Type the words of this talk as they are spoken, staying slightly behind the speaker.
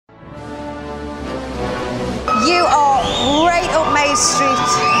You are right up my street.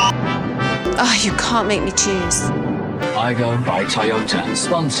 Oh, you can't make me choose. Igo by Toyota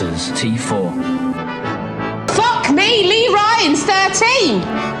sponsors T4. Fuck me, Lee Ryan's 13.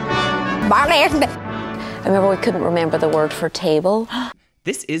 I remember we couldn't remember the word for table.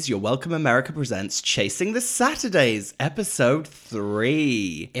 This is Your Welcome America Presents Chasing the Saturdays, Episode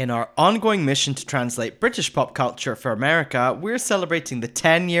 3. In our ongoing mission to translate British pop culture for America, we're celebrating the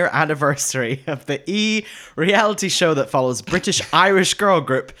 10-year anniversary of the reality show that follows British-Irish girl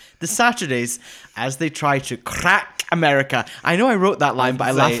group, The Saturdays, as they try to crack America. I know I wrote that line, but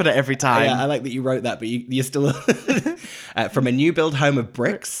I laugh at it every time. Yeah, I like that you wrote that, but you're still... From a new build home of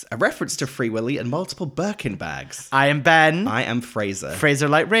bricks, a reference to Free Willy and multiple Birkin bags. I am Ben. I am Fraser. Fraser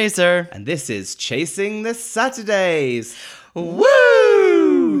like Razor. And this is Chasing the Saturdays.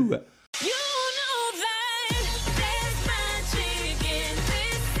 Woo!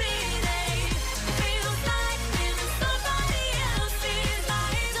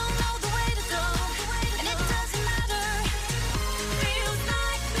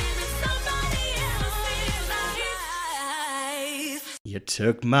 You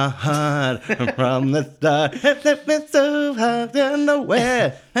took my heart from the start, left me so hard in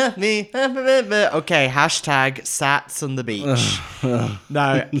nowhere. Okay, hashtag Sats on the beach.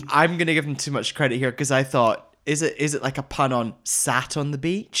 Now, I'm going to give them too much credit here because I thought, is it like a pun on sat on the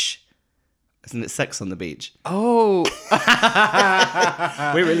beach? Isn't it sex on the beach? Oh.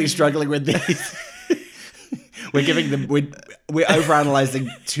 We're really struggling with these. We're giving them, we're overanalyzing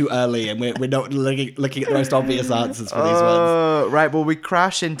too early, and we're not looking at the most obvious answers for these ones. Right, well, we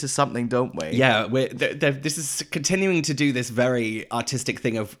crash into something, don't we? Yeah, this is continuing to do this very artistic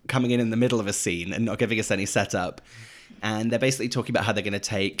thing of coming in the middle of a scene and not giving us any setup. And they're basically talking about how they're going to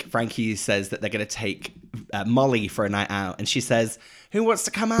take, Frankie says that they're going to take Molly for a night out. And she says, who wants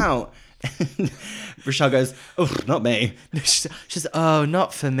to come out? Rochelle goes, oh, not me. She says, oh,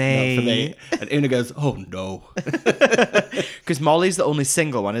 not for me. Not for me. And Una goes, oh, no. Because Molly's the only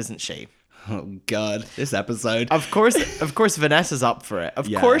single one, isn't she? Oh, God, this episode. Of course, Vanessa's up for it. Of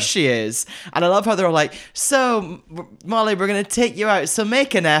course she is. And I love how they're all like, so, Molly, we're going to take you out, so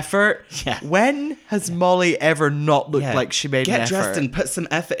make an effort. Yeah. When has Molly ever not looked like she made an effort? Get dressed and put some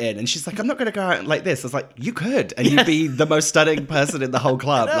effort in. And she's like, I'm not going to go out like this. I was like, you could. And you'd be the most stunning person in the whole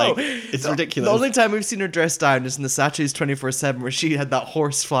club. Like, it's ridiculous. The only time we've seen her dressed down is in the Saturdays 24/7 where she had that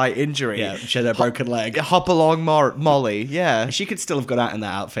horsefly injury. Yeah, she had a broken leg. Hop along, Molly. Yeah. She could still have gone out in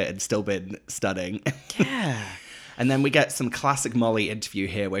that outfit and still been stunning. Yeah. And then we get some classic Molly interview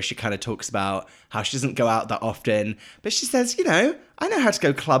here where she kind of talks about how she doesn't go out that often, but she says, you know, I know how to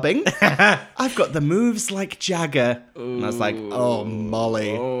go clubbing. I've got the moves like Jagger. Ooh. And I was like, oh,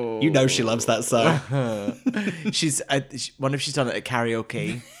 Molly. Oh. You know she loves that song. She's wonder if she's done it at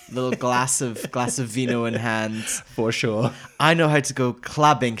karaoke. Little glass of vino in hand. For sure. I know how to go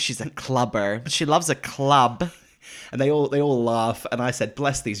clubbing. She's a clubber. She loves a club. And they all laugh, and I said,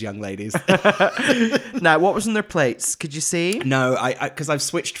 bless these young ladies. Now, what was on their plates? Could you see? No, because I've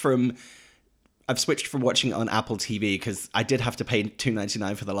switched from watching it on Apple TV because I did have to pay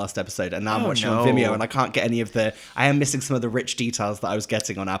 $2.99 for the last episode, and now I'm watching on Vimeo, and I can't get any of I am missing some of the rich details that I was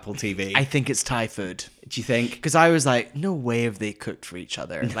getting on Apple TV. I think it's Thai food. Do you think? Because I was like, no way have they cooked for each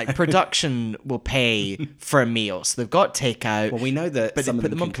other. Like, production will pay for a meal, so they've got takeout. Well, we know that but some they of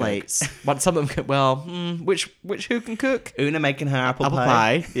put them on can plates. But some of them can, which who can cook? Una making her apple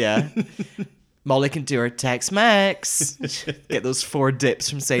pie. Yeah. Molly can do her Tex-Mex. Get those 4 dips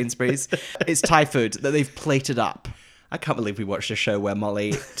from Sainsbury's. It's Thai food that they've plated up. I can't believe we watched a show where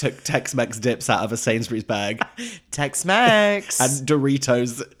Molly took Tex-Mex dips out of a Sainsbury's bag. Tex-Mex. And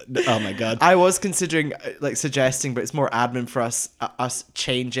Doritos. Oh my God. I was considering suggesting, but it's more admin for us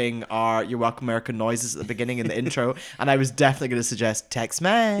changing our You're Welcome America noises at the beginning and the intro. And I was definitely going to suggest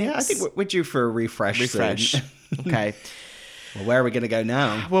Tex-Mex. Yeah, I think we're due for a refresh. Soon. Okay. Well, where are we going to go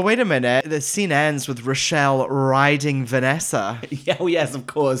now? Well, wait a minute. The scene ends with Rochelle riding Vanessa. Yeah, oh yes, of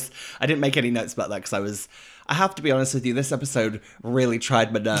course. I didn't make any notes about that because I have to be honest with you, this episode really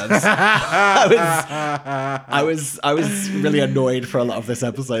tried my nerves. I was really annoyed for a lot of this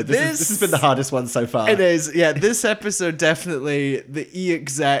episode. This has been the hardest one so far. It is, yeah. This episode definitely, the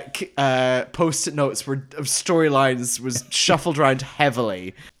E-exec post-it notes of storylines was shuffled around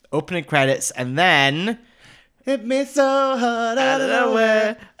heavily. Opening credits, and then... Hit me so hard out of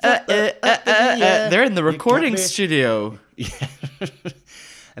nowhere. They're in the recording studio. Yeah.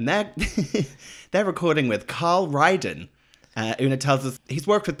 And they're recording with Carl Ryden. Una tells us he's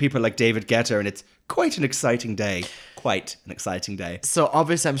worked with people like David Guetta, and it's quite an exciting day. Quite an exciting day. So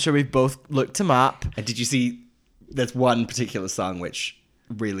obviously I'm sure we've both looked him up. And did you see there's one particular song which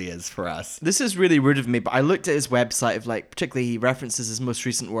really is for us. This is really rude of me, but I looked at his website of like, particularly he references his most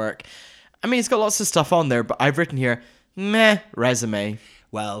recent work. I mean, he's got lots of stuff on there, but I've written here, meh, resume.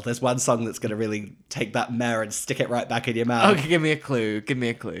 Well, there's one song that's going to really take that mare and stick it right back in your mouth. Okay, give me a clue. Give me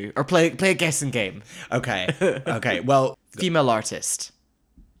a clue. Or play a guessing game. Okay. Okay. Well, Female artist.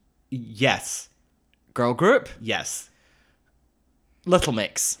 yes. Girl group. Yes. Little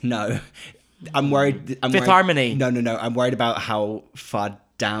Mix. No. I'm worried. Fifth Harmony. No. I'm worried about how far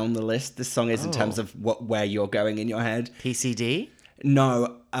down the list this song is in terms of where you're going in your head. PCD.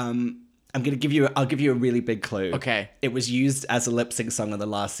 No. I'll give you a really big clue. Okay. It was used as a lip sync song on the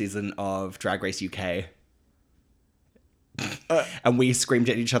last season of Drag Race UK. And we screamed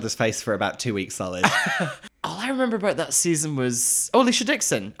at each other's face for about 2 weeks solid. All I remember about that season was Alicia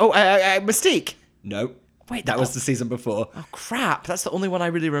Dixon. Oh, Mystique. Nope. Wait, that was the season before. Oh crap! That's the only one I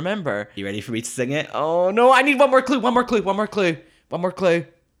really remember. You ready for me to sing it? Oh no! I need one more clue. One more clue. One more clue. One more clue.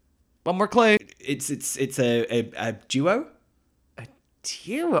 One more clue. It's a duo.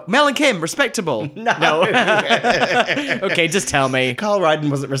 Mel and Kim, respectable. No. Okay, just tell me. Carl Ryden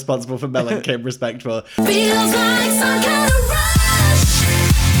wasn't responsible for Mel and Kim, respectable. Feels like some kind of rush.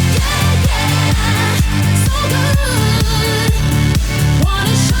 Yeah, yeah. So good.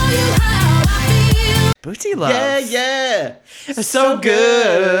 Wanna show you how I feel. Booty Love. Yeah. So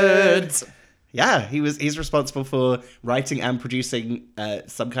good. Yeah, he's responsible for writing and producing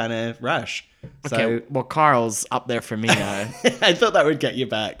Some Kind of Rush. So, Okay, well, Carl's up there for me now. I thought that would get you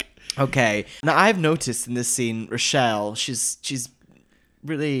back. Okay. Now, I've noticed in this scene, Rochelle, she's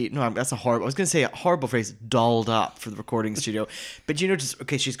really, no, that's a horrible, I was going to say a horrible phrase, dolled up for the recording studio. But you notice,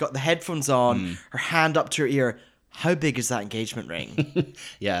 okay, she's got the headphones on, her hand up to her ear. How big is that engagement ring?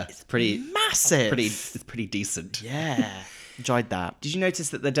 Yeah, it's pretty Massive. It's pretty decent. Yeah. Enjoyed that. Did you notice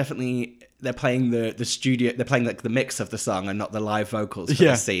that they're playing the studio, they're playing like the mix of the song and not the live vocals for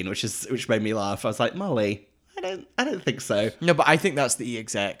the scene, which made me laugh. I was like, Molly, I don't think so. No, but I think that's the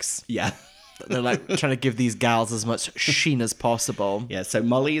E-execs. Yeah. They're like trying to give these gals as much sheen as possible. Yeah, so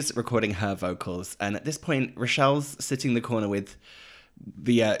Molly's recording her vocals, and at this point, Rochelle's sitting in the corner with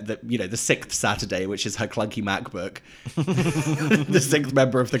the sixth Saturday, which is her clunky MacBook, the sixth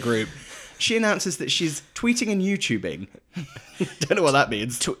member of the group. She announces that she's tweeting and YouTubing. Don't know what that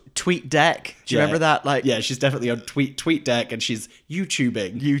means. Tweet Deck. Do you remember that? Like, yeah, she's definitely on Tweet Deck, and she's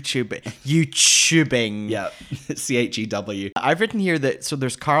YouTubing. YouTubing. Yeah, CHEW. I've written here that, so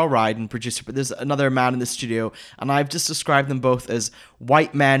there's Carl Ryden, producer, but there's another man in the studio, and I've just described them both as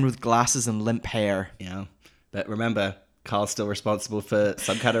white men with glasses and limp hair. Yeah, but remember, Carl's still responsible for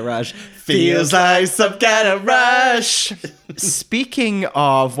Some Kind of Rush. Feels like some kind of rush. Speaking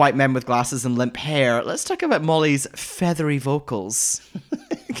of white men with glasses and limp hair, let's talk about Molly's feathery vocals.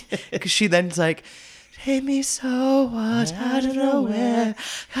 Because she then's like, hit me so what, out of nowhere,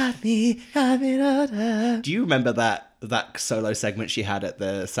 got me. Do you remember that solo segment she had at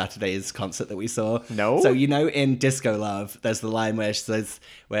the Saturday's concert that we saw? No. So, in Disco Love, there's the line where she says,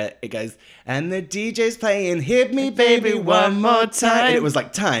 where it goes, and the DJ's playing, hit me baby one more time. And it was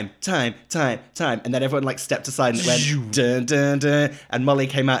like, time. And then everyone like stepped aside and it went, dun, dun, dun. And Molly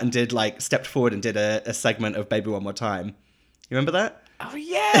came out and stepped forward and did a segment of Baby One More Time. You remember that? Oh,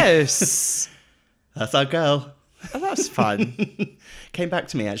 yes. That's our girl. Oh, that's fun. Came back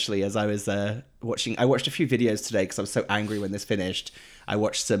to me actually as I was watching. I watched a few videos today because I was so angry when this finished. I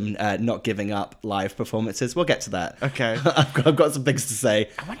watched some Not Giving Up live performances. We'll get to that. Okay. I've got some things to say.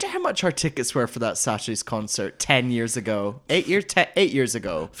 I wonder how much our tickets were for that Saturday's concert 10 years ago. 8 years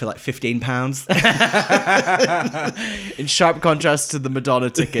ago. For like £15. In sharp contrast to the Madonna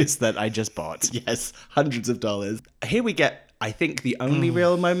tickets that I just bought. Yes, hundreds of dollars. Here we get, I think, the only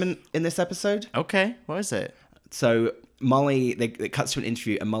real moment in this episode. Okay, what is it? So Molly, it cuts to an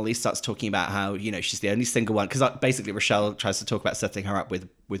interview, and Molly starts talking about how, she's the only single one. Because basically Rochelle tries to talk about setting her up with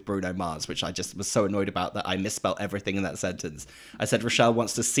Bruno Mars, which I just was so annoyed about that I misspelled everything in that sentence. I said Rochelle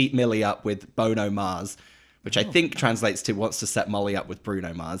wants to seat Millie up with Bono Mars, which I think translates to wants to set Molly up with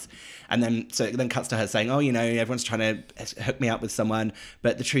Bruno Mars. And then, so it then cuts to her saying, everyone's trying to hook me up with someone.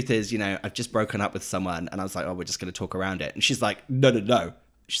 But the truth is, I've just broken up with someone. And I was like, we're just going to talk around it. And she's like, no.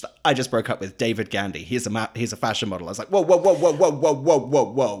 She's like, I just broke up with David Gandy. He's a fashion model. I was like, whoa.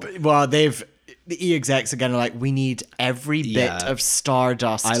 Well, the E-execs again are like, we need every bit of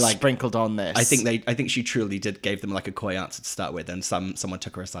stardust sprinkled on this. I think she truly gave them like a coy answer to start with, and someone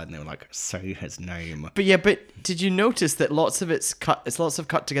took her aside and they were like, say his name. But did you notice that lots of it's lots of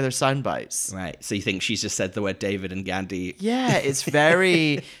cut together sound bites? Right. So you think she's just said the word David and Gandy? Yeah, it's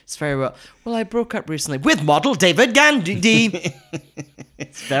very well. Well, I broke up recently with model David Gandy.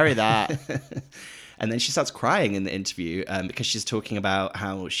 It's very that. And then she starts crying in the interview because she's talking about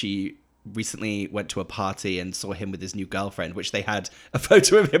how she recently went to a party and saw him with his new girlfriend, which they had a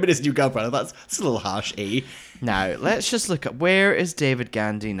photo of him and his new girlfriend. That's a little harsh, E. Now, let's just look at where is David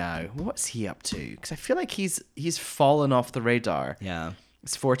Gandy now? What's he up to? Because I feel like he's fallen off the radar. Yeah.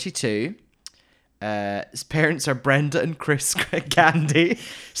 He's 42. His parents are Brenda and Chris Gandy.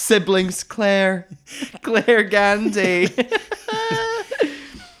 Siblings Claire Gandy.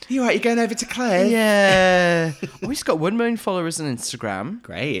 You right? You're going over to Claire? Yeah. Oh, he's got 1 million followers on Instagram.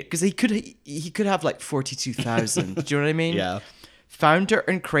 Great. Because he could have like 42,000. Do you know what I mean? Yeah. Founder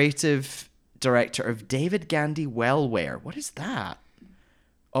and creative director of David Gandy Wellwear. What is that?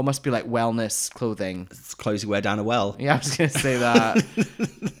 Oh, it must be like wellness clothing. It's clothes you wear down a well. Yeah, I was going to say that.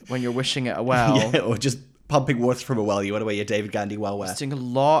 When you're wishing at a well. Yeah, or just pumping water from a well. You want to wear your David Gandy well wear. He's doing a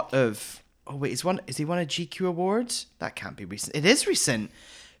lot of... Oh, wait, is he won a GQ award? That can't be recent. It is recent.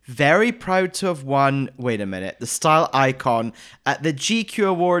 Very proud to have won, wait a minute, the style icon at the GQ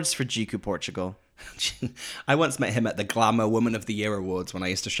Awards for GQ Portugal. I once met him at the Glamour Woman of the Year Awards when I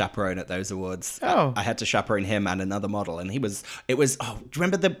used to chaperone at those awards. Oh. I had to chaperone him and another model, and it was, do you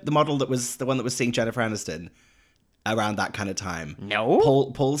remember the model that was the one that was seeing Jennifer Aniston around that kind of time? No.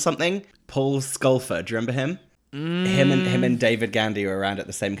 Paul something? Paul Sculfer, do you remember him? Him and David Gandy were around at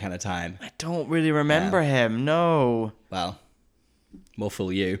the same kind of time. I don't really remember him, no. Well, more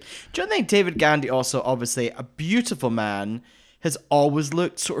fool you. Do you think David Gandy, also obviously a beautiful man, has always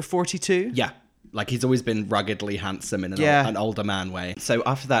looked sort of 42? Yeah. Like, he's always been ruggedly handsome in an older man way. So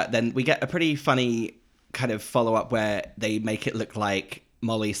after that, then we get a pretty funny kind of follow-up where they make it look like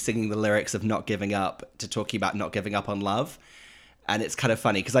Molly's singing the lyrics of Not Giving Up to talking about not giving up on love. And it's kind of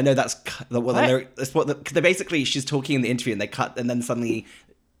funny, because I know that's what the lyric... That's what they basically, she's talking in the interview, and they cut, and then suddenly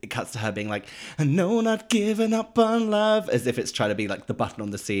it cuts to her being like, no, not giving up on love, as if it's trying to be like the button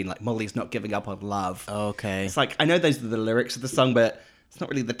on the scene, like Molly's not giving up on love. Okay. It's like, I know those are the lyrics of the song, but it's not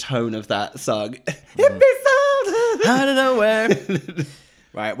really the tone of that song. It be so Out of nowhere.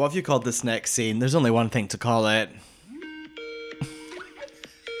 Right, what have you called this next scene? There's only one thing to call it.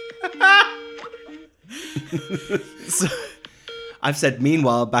 I've said,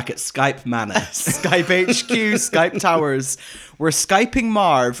 meanwhile, back at Skype Manor. Skype HQ, Skype Towers. We're Skyping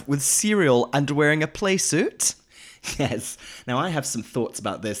Marv with cereal and wearing a play suit. Yes. Now, I have some thoughts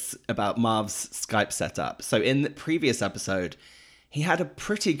about this, about Marv's Skype setup. So in the previous episode, he had a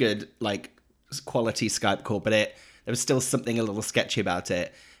pretty good, like, quality Skype call, but there was still something a little sketchy about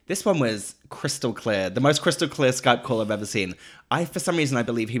it. This one was crystal clear, the most crystal clear Skype call I've ever seen. For some reason, I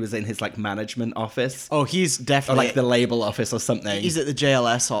believe he was in his, like, management office. Oh, he's Or, definitely... like, the label office or something. He's at the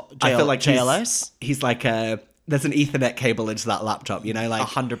JLS. I feel like JLS? He's like there's an Ethernet cable into that laptop, you know? Like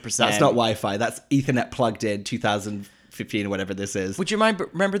 100%. That's not Wi-Fi. That's Ethernet plugged in 2015 or whatever this is. Would you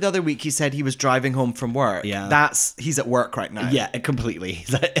remember the other week he said he was driving home from work? Yeah. He's at work right now. Yeah, completely.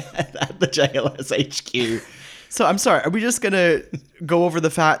 He's at the JLS HQ. So I'm sorry, are we just going to go over the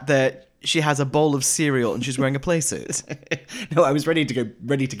fact that she has a bowl of cereal and she's wearing a play suit? No, I was ready to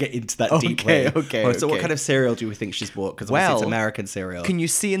get into that deeply. Okay. So what kind of cereal do we think she's bought? Because it's American cereal. Can you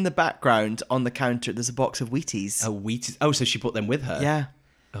see in the background on the counter, there's a box of Wheaties. Oh, Wheaties. Oh, so she brought them with her? Yeah.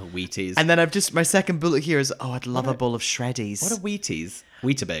 Oh, Wheaties. And then my second bullet here is, I'd love a bowl of Shreddies. What are Wheaties?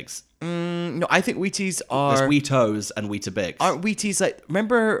 Weetabix. No, I think Wheaties are... There's Wheatos and Weetabix. Aren't Wheaties like...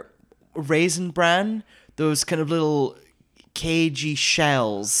 Remember Raisin Bran? Those kind of little cagey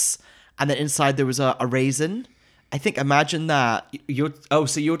shells, and then inside there was a raisin. I think, imagine that. You're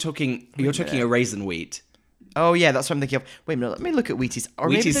talking a raisin wheat. Oh yeah, that's what I'm thinking of. Wait a minute, let me look at Wheaties. Or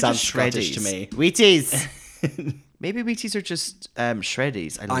maybe Wheaties they're sounds just Scottish Shreddies. to me. Wheaties. Maybe Wheaties are just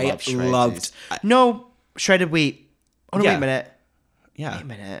Shreddies. I love Shreddies. loved- No, shredded wheat. Oh no, Yeah. wait a minute. Yeah. Wait a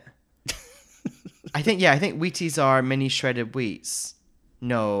minute. I think Wheaties are mini shredded wheats.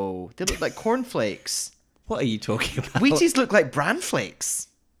 No, they look like cornflakes. What are you talking about? Wheaties look like bran flakes.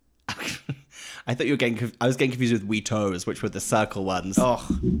 I thought you were I was getting confused with Wheatos, which were the circle ones. Oh,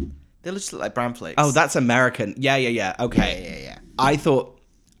 they just look like bran flakes. Oh, that's American. Yeah. Okay. Yeah. I thought...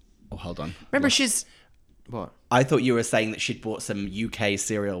 Oh, hold on. Remember, she's... What? I thought you were saying that she'd bought some UK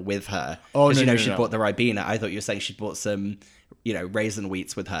cereal with her. Oh, Because, no, she'd no. bought the Ribena. I thought you were saying she'd bought some, raisin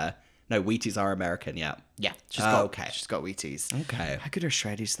wheats with her. No, Wheaties are American, yeah. Yeah, she's Oh, got Wheaties. Okay. How good are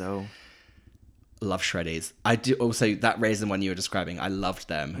Shreddies, though? Love Shreddies. I do also, that raisin one you were describing, I loved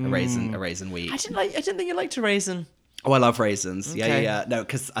them. A raisin wheat. I didn't think you liked a raisin. Oh, I love raisins. Okay. Yeah. No,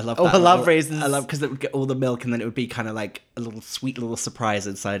 because I love Oh, that. I love raisins. I love because it would get all the milk and then it would be kind of like a little sweet little surprise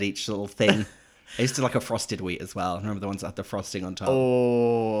inside each little thing. I used to like a frosted wheat as well. Remember the ones that had the frosting on top?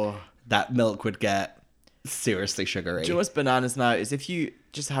 Oh. That milk would get seriously sugary. Do you know what's bananas now is if you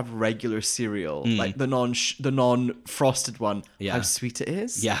just have regular cereal, like the non-frosted one, Yeah. how sweet it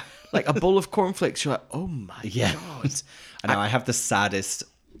is. Yeah. Like a bowl of cornflakes, you're like, oh my God. I know, I have the saddest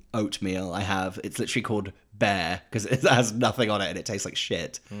oatmeal I have. It's literally called Bear because it has nothing on it and it tastes like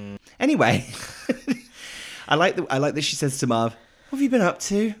shit. Anyway, I like that she says to Marv, "What have you been up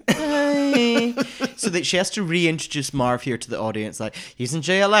to?" So that she has to reintroduce Marv here to the audience. Like, he's in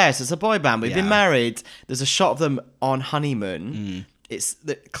JLS. It's a boy band. We've been Yeah. married. There's a shot of them on honeymoon. It's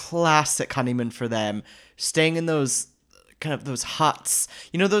the classic honeymoon for them, staying in those kind of those huts.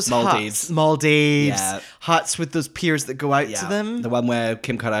 You know those Maldives. Maldives Yeah. huts with those piers that go out to them. The one where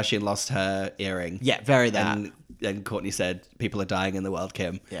Kim Kardashian lost her earring. Yeah, very that. And Courtney said, "People are dying in the world,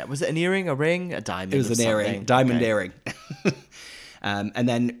 Kim." Yeah, was it an earring, a ring, a diamond? It was or an earring, something? diamond Okay. earring. And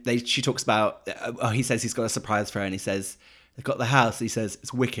then she talks about, he says he's got a surprise for her, and he says, "They've got the house." He says,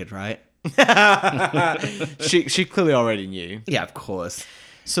 "It's wicked, right?" She clearly already knew. Yeah, of course.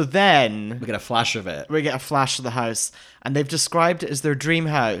 So then We get a flash of it. we get a flash of the house, and they've described it as their dream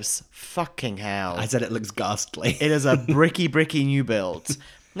house. Fucking hell. I said it looks ghastly. It is a bricky new build.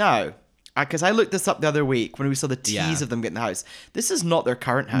 No, because I looked this up the other week when we saw the tease Yeah. of them getting the house. This is not their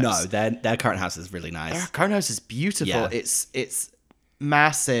current house. No, their current house is really nice. Their current house is beautiful. Yeah. It's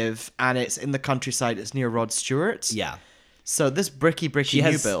massive, and it's in the countryside. It's near Rod Stewart. Yeah. So this bricky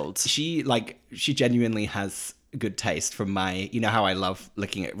new build. She genuinely has good taste from you know how I love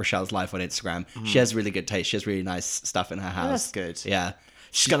looking at Rochelle's life on Instagram. She has really good taste. She has really nice stuff in her house. that's good. Yeah.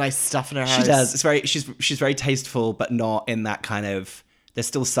 She's got nice stuff in her house. She does. It's she's very tasteful, but not in that kind of, there's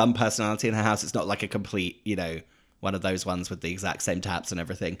still some personality in her house. It's not like a complete, you know, one of those ones with the exact same taps and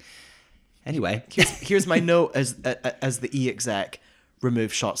everything. Anyway, Here's my note as the exec.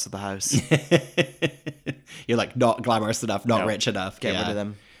 Remove shots of the house. you're like not glamorous enough, not rich enough. Get Yeah. rid of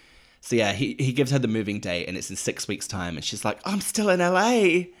them. So yeah, he gives her the moving date and it's in 6 weeks' time, and she's like, "I'm still in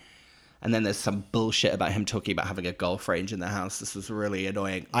LA." And then there's some bullshit about him talking about having a golf range in the house. This was really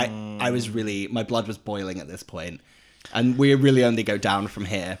annoying. I was really, my blood was boiling at this point. And we really only go down from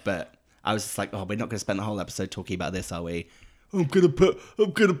here, but I was just like, oh, we're not going to spend the whole episode talking about this, are we? I'm gonna put a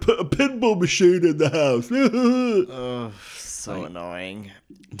pinball machine in the house. So annoying.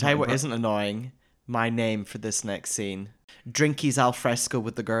 Tell you what isn't annoying. My name for this next scene. Drinkies al fresco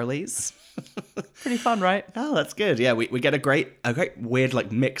with the girlies. Pretty fun, right? Oh, that's good. Yeah, we get a great weird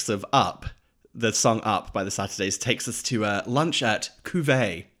like mix of Up. The song Up by the Saturdays takes us to lunch at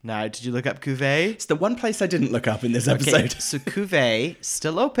Cuvée. Now, did you look up Cuvée? It's the one place I didn't look up in this Okay, episode. so Cuvée,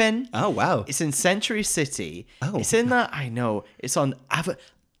 still open. Oh, wow. It's in Century City. Oh. It's in that, I know, it's on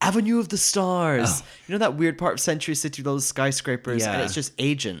Avenue of the Stars. You know that weird part of Century City with all the skyscrapers? Yeah. And it's just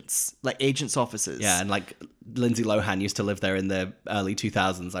agents, like agents' offices. Yeah, and like Lindsay Lohan used to live there in the early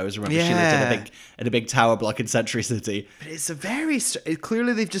 2000s. I always remember she Yeah. lived in a big tower block in Century City. But it's a very,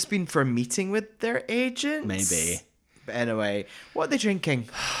 clearly they've just been for a meeting with their agents. Maybe. But anyway, what are they drinking?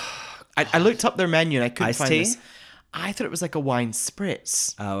 I looked up their menu and I couldn't Iced find tea? this. I thought it was like a wine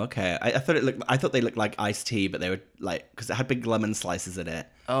spritz. Oh, okay. I thought they looked like iced tea, but they were like, because it had big lemon slices in it.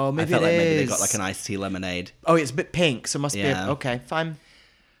 Oh, maybe I felt it like maybe they is. got like an iced tea lemonade. Oh, it's a bit pink, so it must Yeah. be okay, fine.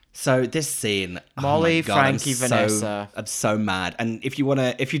 So this scene, Molly, oh my God, Frankie, Vanessa. I'm so mad. And if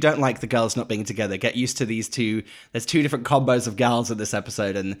you don't like the girls not being together, get used to these two. There's two different combos of gals in this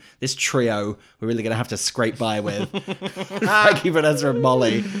episode, and this trio we're really gonna have to scrape by with. Frankie, Vanessa, and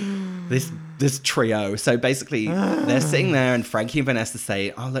Molly. This trio. So basically, they're sitting there, and Frankie and Vanessa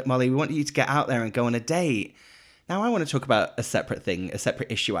say, "Oh, look, Molly, we want you to get out there and go on a date." Now I want to talk about a separate thing, a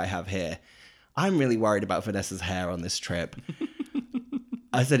separate issue I have here. I'm really worried about Vanessa's hair on this trip.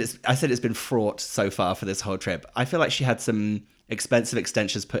 I said it's been fraught so far for this whole trip. I feel like she had some expensive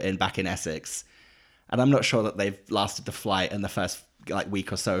extensions put in back in Essex, and I'm not sure that they've lasted the flight in the first like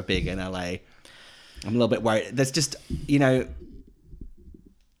week or so of being in LA. I'm a little bit worried. There's just, you know,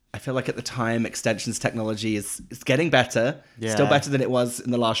 I feel like at the time extensions technology is getting better. Yeah. Still better than it was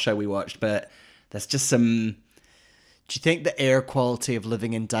in the last show we watched, but there's just some. Do you think the air quality of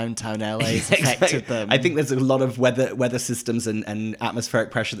living in downtown LA has affected them? I think there's a lot of weather systems and atmospheric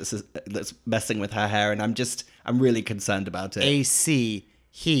pressure that's messing with her hair, and I'm really concerned about it. AC,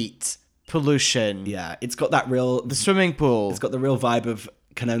 heat, pollution. Yeah, it's got that real. The swimming pool. It's got the real vibe of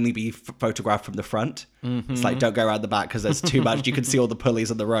can only be photographed from the front. Mm-hmm. It's like don't go around the back because there's too much. You can see all the pulleys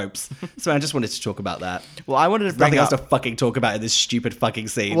and the ropes. So I just wanted to talk about that. Well, I wanted to bring Nothing else up. to fucking talk about in this stupid fucking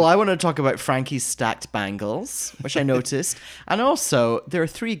scene. Well, I want to talk about Frankie's stacked bangles, which I noticed, and also there are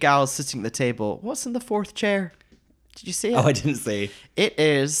 3 gals sitting at the table. What's in the 4th chair? Did you see it? I didn't see. It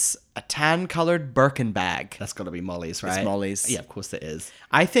is a tan-colored Birkin bag. That's got to be Molly's, right? Molly's. Yeah, of course it is.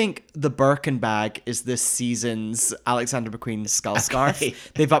 I think the Birkin bag is this season's Alexander McQueen skull scarf. Okay.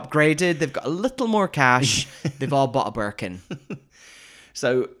 They've upgraded. They've got a little more cash. They've all bought a Birkin.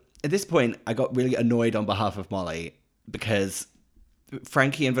 So at this point, I got really annoyed on behalf of Molly because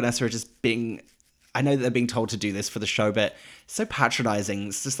Frankie and Vanessa are just being... I know that they're being told to do this for the show, but it's so patronizing.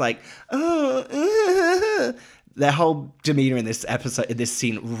 It's just like, their whole demeanor in this episode, in this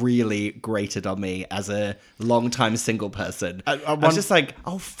scene, really grated on me as a long-time single person. I was just like,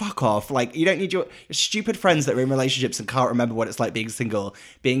 oh, fuck off. Like, you don't need your stupid friends that are in relationships and can't remember what it's like being single,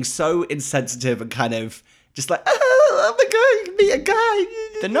 being so insensitive and kind of just like, oh my God, you can be a guy.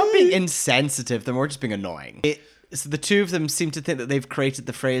 They're not being insensitive. They're more just being annoying. So the two of them seem to think that they've created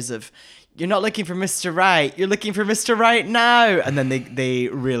the phrase of, you're not looking for Mr. Right, you're looking for Mr. Right now. And then they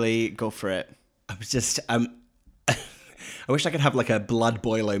really go for it. I was just, I wish I could have like a blood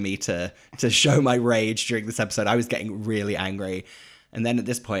boilometer to show my rage during this episode. I was getting really angry. And then at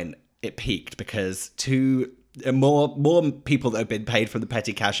this point, it peaked because more people that have been paid from the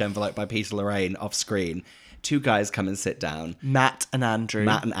petty cash envelope by Peter Lorraine off screen. Two guys come and sit down. Matt and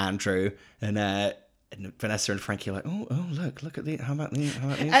Andrew. And Vanessa and Frankie are like, oh, look at the, how about these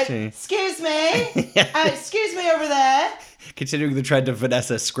two? Excuse me. Excuse me over there. Continuing the trend of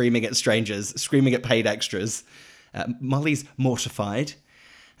Vanessa screaming at strangers, screaming at paid extras. Molly's mortified.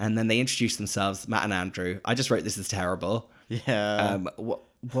 And then they introduce themselves, Matt and Andrew. I just wrote this is terrible. Yeah.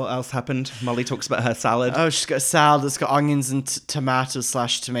 What else happened? Molly talks about her salad. Oh, she's got a salad that's got onions and tomatoes.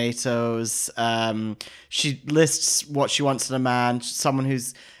 She lists what she wants in a man. Someone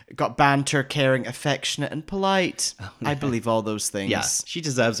who's got banter, caring, affectionate, and polite. Oh, yeah. I believe all those things. Yeah, she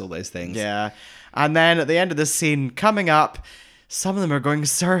deserves all those things. Yeah. And then at the end of the scene, coming up, some of them are going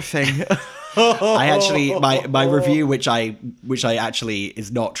surfing. I actually, my review, which I actually is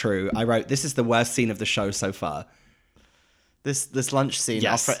not true, I wrote, this is the worst scene of the show so far. This lunch scene,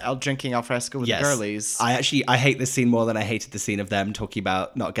 yes. Drinking al fresco with the girlies. I hate this scene more than I hated the scene of them talking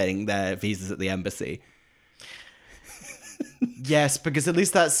about not getting their visas at the embassy. Yes, because at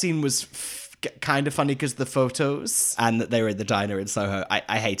least that scene was kind of funny because the photos. And that they were in the diner in Soho.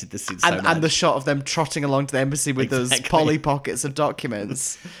 I hated this scene so much. And the shot of them trotting along to the embassy with those Polly Pockets of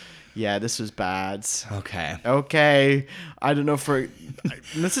documents. Yeah, this was bad. Okay. I don't know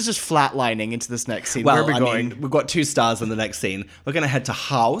this is just flatlining into this next scene. Well, where are we going? We've got 2 stars in the next scene. We're going to head to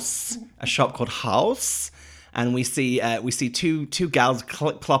House, a shop called House. And we see two gals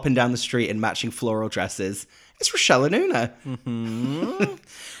plopping down the street in matching floral dresses. It's Rochelle and Una. Mm-hmm.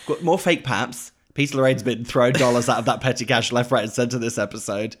 Got more fake paps. Peter Lorraine's been throwing dollars out of that petty cash left, right, and centre this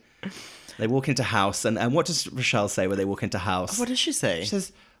episode. They walk into House, and what does Rochelle say when they walk into House? What does she say? She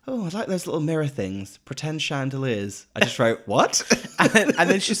says, oh, I like those little mirror things. Pretend chandeliers. I just wrote, what? and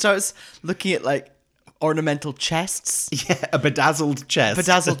then she starts looking at, like, ornamental chests. Yeah, a bedazzled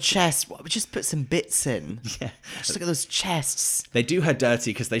chest. Well, just put some bits in. Yeah. Just look at those chests. They do her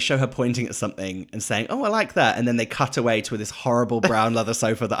dirty because they show her pointing at something and saying, oh, I like that. And then they cut away to this horrible brown leather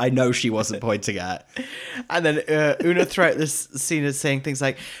sofa that I know she wasn't pointing at. And then Una throughout this scene is saying things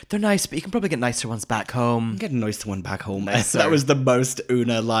like, they're nice, but you can probably get nicer ones back home. Get a nicer one back home. That was the most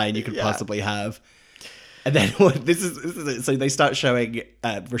Una line you could possibly have. And then this is it. So they start showing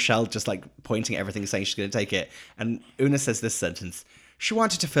Rochelle just like pointing at everything, saying she's going to take it. And Una says this sentence: she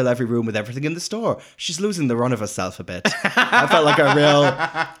wanted to fill every room with everything in the store. She's losing the run of herself a bit. I felt like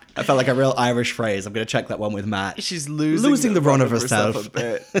a real Irish phrase. I'm going to check that one with Matt. She's losing the run of herself a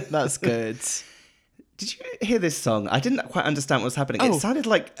bit. That's good. Did you hear this song? I didn't quite understand what was happening. It sounded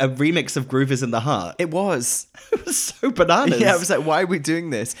like a remix of Groove is in the Heart. It was. It was so bananas. Yeah, I was like, why are we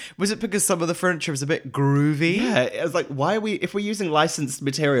doing this? Was it because some of the furniture was a bit groovy? Yeah, it was like, why are we, if we're using licensed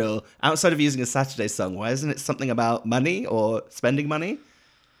material outside of using a Saturday song, why isn't it something about money or spending money?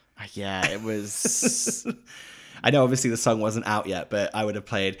 Yeah, it was... I know obviously the song wasn't out yet, but I would have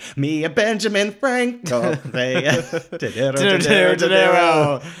played Me and Benjamin Franco.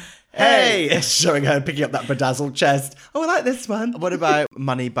 Hey! Showing her picking up that bedazzled chest. Oh, I like this one. What about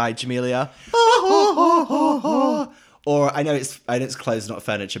Money by Jamelia? Or I know it's clothes, not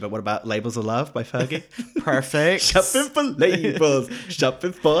furniture, but what about Labels of Love by Fergie? Perfect. Shopping for labels,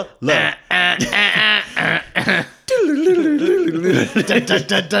 shopping for love. And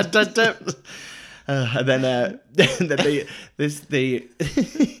then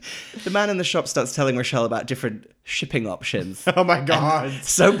the man in the shop starts telling Rochelle about different shipping options. Oh my god. And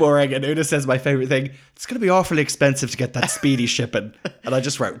so boring. And Una says my favorite thing, it's going to be awfully expensive to get that speedy shipping. And I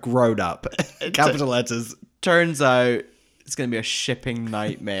just wrote grown up. Capital letters. Turns out it's going to be a shipping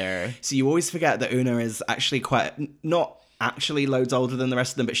nightmare. So you always forget that Una is actually quite not actually loads older than the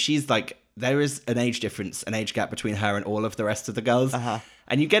rest of them, but she's like, there is an age difference, an age gap between her and all of the rest of the girls.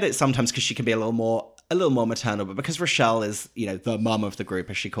 And you get it sometimes because she can be a little more maternal, but because Rochelle is, you know, the mum of the group,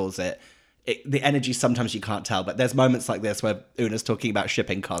 as she calls it, the energy sometimes you can't tell. But there's moments like this where Una's talking about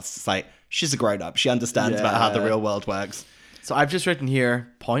shipping costs. It's like, she's a grown up. She understands about how the real world works. So I've just written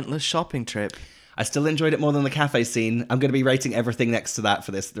here, pointless shopping trip. I still enjoyed it more than the cafe scene. I'm going to be rating everything next to that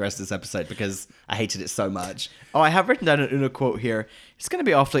for the rest of this episode because I hated it so much. Oh, I have written down an Una quote here. It's going to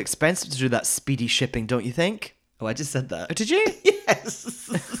be awfully expensive to do that speedy shipping, don't you think? Oh, I just said that. Oh, did you?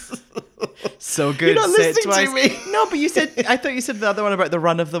 Yes. So good. You're not Say it listening to twice. me. No, but you said, I thought you said the other one about the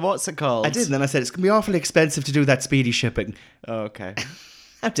run of the, what's it called? I did, and then I said, it's going to be awfully expensive to do that speedy shipping. Oh, okay.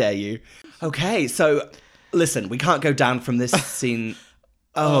 How dare you? Okay, so listen, we can't go down from this scene.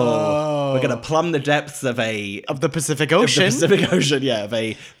 We're going to plumb the depths of the Pacific Ocean. Of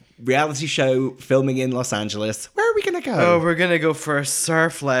a reality show filming in Los Angeles. Where are we going to go? Oh, we're going to go for a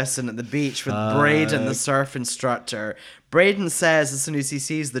surf lesson at the beach with Braden, the surf instructor. Braden says, as soon as he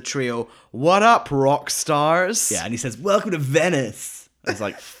sees the trio, "What up, rock stars?" Yeah, and he says, "Welcome to Venice." I was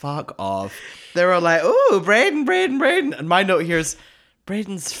like, fuck off. They were like, "Oh, Braden." And my note here is,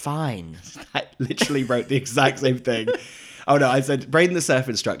 Braden's fine. I literally wrote the exact same thing. Oh no, I said, Braden the surf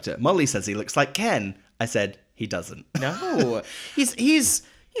instructor. Molly says he looks like Ken. I said, he doesn't. No. He's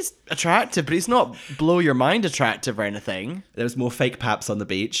attractive, but he's not blow your mind attractive or anything. There was more fake paps on the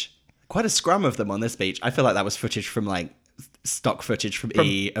beach. Quite a scrum of them on this beach. I feel like that was footage from like stock footage from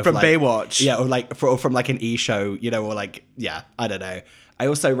E. From like, Baywatch. Yeah, or from like an E show, you know, or like, yeah, I don't know. I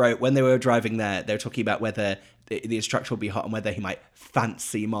also wrote, when they were driving there, they were talking about whether the instructor will be hot and whether he might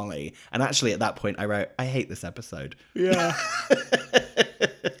fancy Molly. And actually at that point I wrote, I hate this episode. Yeah.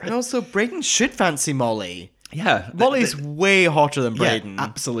 And also, Braden should fancy Molly. Yeah. Molly's way hotter than Braden. Yeah,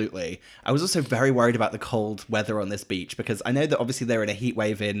 absolutely. I was also very worried about the cold weather on this beach because I know that obviously they're in a heat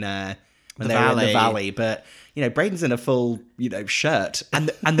wave in when they were in the valley, but you know, Braden's in a full, you know, shirt.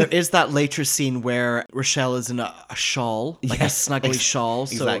 And there is that later scene where Rochelle is in a shawl, like a snuggly shawl.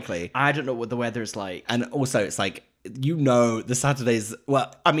 So exactly. I don't know what the weather's like. And also it's like, you know, the Saturdays,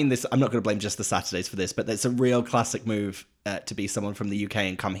 well, I mean, this, I'm not going to blame just the Saturdays for this, but it's a real classic move to be someone from the UK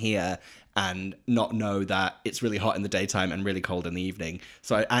and come here and not know that it's really hot in the daytime and really cold in the evening.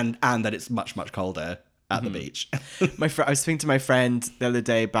 So, and that it's much, much colder at the beach. I was speaking to my friend the other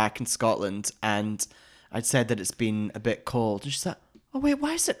day back in Scotland, and I'd said that it's been a bit cold. And she said, "Oh wait,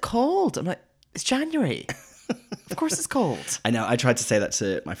 why is it cold?" I'm like, "It's January. Of course it's cold." I know. I tried to say that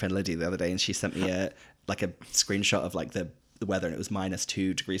to my friend Lydia the other day, and she sent me a screenshot of like the weather, and it was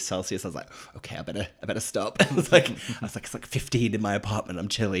 -2 degrees Celsius. I was like, okay, I better stop. I was like, it's like 15 in my apartment. I'm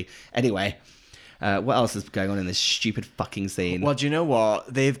chilly. Anyway. What else is going on in this stupid fucking scene? Well, do you know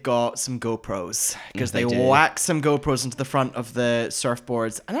what? They've got some GoPros because They they do. whack some GoPros into the front of the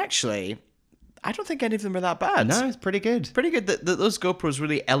surfboards. And actually, I don't think any of them are that bad. No, it's pretty good. Pretty good that those GoPros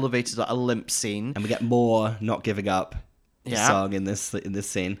really elevated a limp scene. And we get more Not Giving Up Yeah. song in this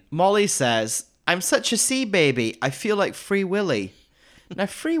scene. Molly says, "I'm such a sea baby. I feel like Free Willy." Now,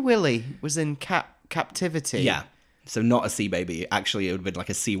 Free Willy was in captivity. Yeah. So not a sea baby. Actually, it would have been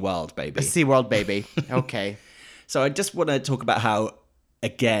like a Sea World baby. A SeaWorld baby. Okay. So I just want to talk about how,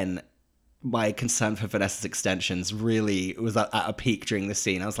 again, my concern for Vanessa's extensions really was at a peak during this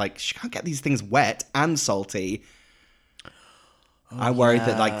scene. I was like, she can't get these things wet and salty. I worried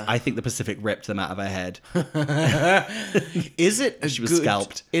that, like, I think the Pacific ripped them out of her head. Is it a She was good,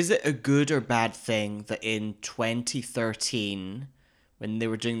 scalped. Is it a good or bad thing that in 2013, when they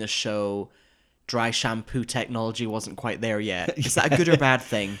were doing the show, dry shampoo technology wasn't quite there yet? Is that a good or bad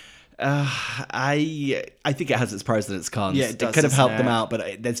thing? I think it has its pros and its cons. Yeah, it does, could have helped doesn't them it? out,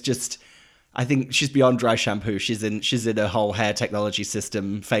 but there's just, I think she's beyond dry shampoo. She's in a whole hair technology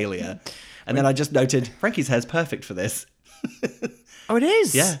system failure. And then I just noted Frankie's hair's perfect for this. Oh, it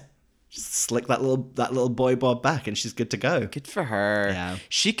is? Yeah, just slick that little boy bob back, and she's good to go. Good for her. Yeah.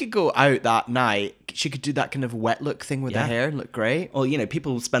 She could go out that night. She could do that kind of wet look thing with Yeah. her hair and look great. Well, you know,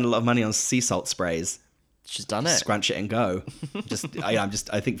 people spend a lot of money on sea salt sprays. She's done it. Scrunch it and go.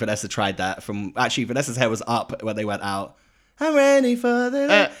 I think Vanessa tried that. Vanessa's hair was up when they went out. I'm ready for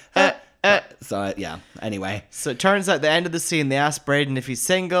the. So yeah. Anyway. So it turns out at the end of the scene, they ask Braden if he's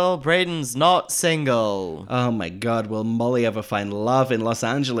single. Braden's not single. Oh my God! Will Molly ever find love in Los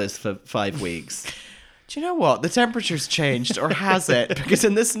Angeles for 5 weeks? Do you know what? The temperature's changed, or has it? Because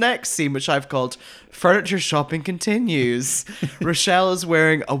in this next scene, which I've called Furniture Shopping Continues, Rochelle is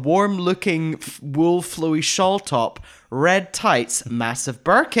wearing a warm-looking wool flowy shawl top, red tights, massive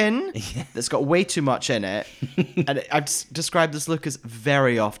Birkin that's got way too much in it. And I've described this look as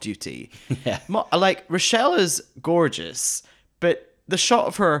very off-duty. Yeah. Like, Rochelle is gorgeous, but the shot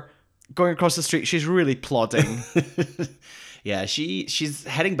of her going across the street, she's really plodding. Yeah, she's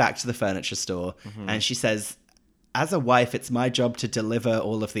heading back to the furniture store, and she says, as a wife, it's my job to deliver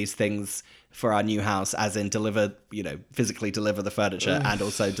all of these things for our new house, as in deliver, physically deliver the furniture and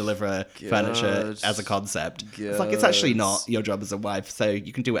also deliver furniture as a concept. It's like, it's actually not your job as a wife, so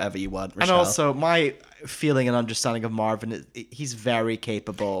you can do whatever you want, Rochelle. And also, my feeling and understanding of Marvin is he's very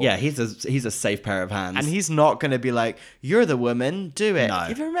capable. Yeah, he's a safe pair of hands. And he's not going to be like, you're the woman, do it. No.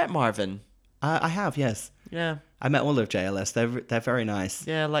 You've ever met Marvin? I have, yes. Yeah. I met all of JLS. They're very nice.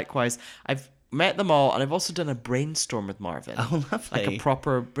 Yeah, likewise. I've met them all, and I've also done a brainstorm with Marvin. Oh, lovely. Like a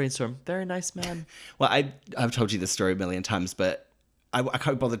proper brainstorm. Very nice man. Well, I've told you this story a million times, but I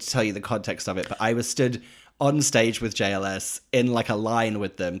can't bother to tell you the context of it. But I was stood on stage with JLS in like a line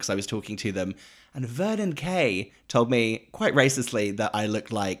with them because I was talking to them, and Vernon Kay told me quite racistly that I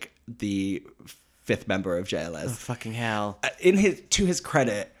looked like the fifth member of JLS. Oh, fucking hell. To his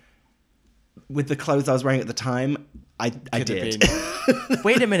credit, with the clothes I was wearing at the time, I did.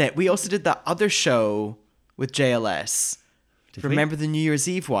 Wait a minute. We also did that other show with JLS. Remember the New Year's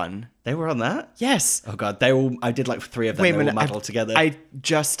Eve one? They were on that? Yes. Oh god, I did like 3 of them. Wait a they were minute. all muddled together. I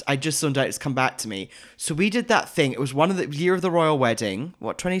just zoned out. It's come back to me. So we did that thing. It was one of the year of the royal wedding.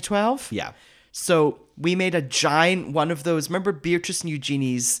 What, 2012? Yeah. So we made a giant one of those. Remember Beatrice and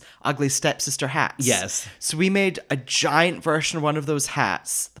Eugenie's ugly stepsister hats? Yes. So we made a giant version of one of those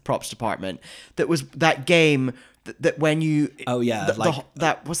hats, the props department, that was that game that when you... Oh, yeah.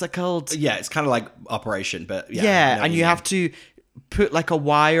 That what's that called? Yeah, it's kind of like Operation, but yeah. Yeah, I know and what you mean. have to put like a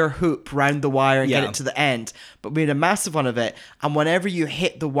wire hoop round the wire and get Yeah. it to the end. But we made a massive one of it, and whenever you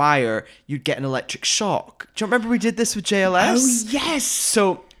hit the wire, you'd get an electric shock. Do you remember we did this with JLS? Oh, yes!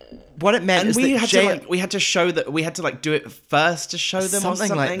 So what it meant And is we that had to show that we had to like do it first to show them or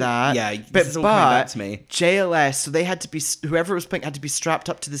something like that. Yeah, but this is all coming back to me. JLS, so they had to be, whoever was playing had to be strapped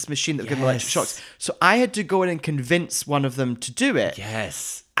up to this machine that would give them electric shocks. So I had to go in and convince one of them to do it.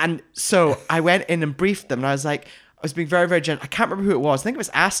 Yes. And so I went in and briefed them, and I was like, I was being very, very gentle. I can't remember who it was. I think it was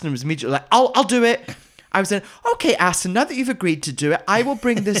Aston, who was immediately like, I'll do it. I was in, okay, Aston, now that you've agreed to do it, I will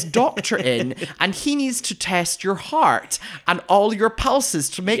bring this doctor in, and he needs to test your heart and all your pulses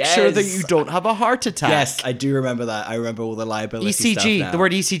to make sure that you don't have a heart attack. Yes, I do remember that. I remember all the liability stuff ECG, now. the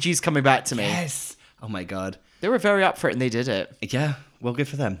word ECG is coming back to me. Yes. Oh my god. They were very up for it, and they did it. Yeah. Well, good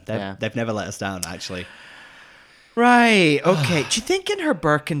for them. Yeah. They've never let us down, actually. Right, okay. Do you think in her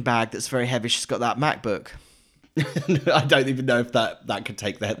Birkin bag that's very heavy, she's got that MacBook? I don't even know if that could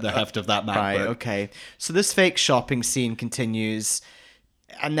take the heft of that MacBook. Right, okay. So this fake shopping scene continues,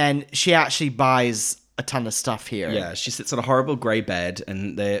 and then she actually buys a ton of stuff here. Yeah, she sits on a horrible grey bed,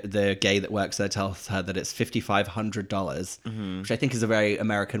 and the gay that works there tells her that it's $5,500, which I think is a very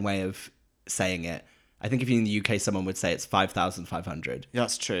American way of saying it. I think if you're in the UK, someone would say it's 5,500.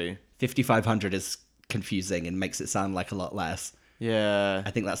 That's true. 5,500 is confusing and makes it sound like a lot less. Yeah.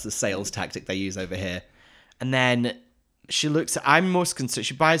 I think that's the sales tactic they use over here. And then she looks at, I'm most concerned,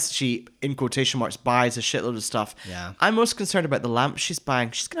 she, in quotation marks, buys a shitload of stuff. Yeah. I'm most concerned about the lamps she's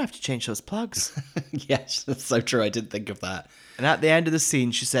buying. She's going to have to change those plugs. Yes, that's so true. I didn't think of that. And at the end of the scene,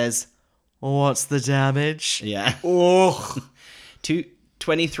 she says, what's the damage? Yeah. Oh.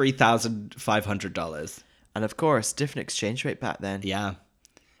 $23,500. And of course, different exchange rate back then. Yeah.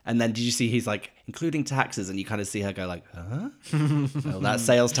 And then did you see he's like, including taxes, and you kind of see her go like, huh? Well, that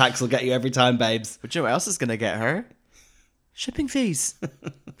sales tax will get you every time, babes. But you know what else is going to get her? Shipping fees.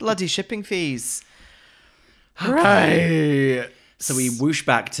 Bloody shipping fees. Right. So we whoosh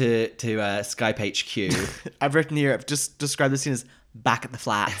back to Skype HQ. I've written here, I've just described the scene as back at the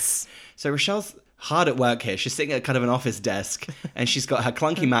flats. So Rochelle's hard at work here. She's sitting at kind of an office desk, and she's got her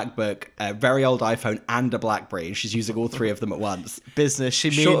clunky MacBook, a very old iPhone, and a BlackBerry, and she's using all 3 of them at once. Business.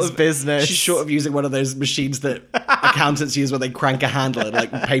 She means business. She's short of using one of those machines that accountants use when they crank a handle and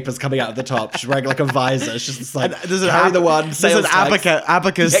like papers coming out of the top. She's wearing like a visor. She's just like, there's an carry the one, There's sales an tax.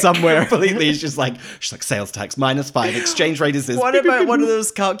 abacus Yeah, somewhere. Completely. She's like sales tax -5. Exchange rate is this. What about one of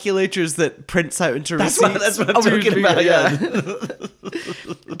those calculators that prints out into receipts? That's what I'm talking about, yeah.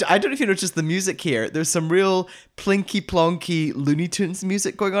 I don't know if you noticed the music here. There's some real plinky plonky Looney Tunes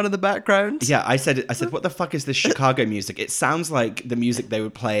music going on in the background. Yeah, I said, what the fuck is this Chicago music? It sounds like the music they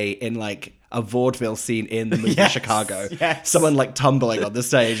would play in like a vaudeville scene in the movie Yes, Chicago. yes. Someone like tumbling on the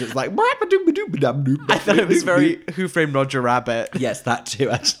stage. It's like I thought it was very Who Framed Roger Rabbit. yes, that too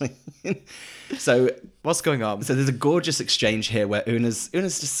actually. So What's going on? there's a gorgeous exchange here where Una's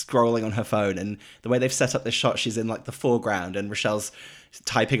just scrolling on her phone, and the way they've set up this shot, she's in like the foreground and Rochelle's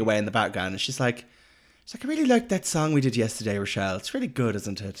typing away in the background, and she's like, I really liked that song we did yesterday, Rochelle. It's really good,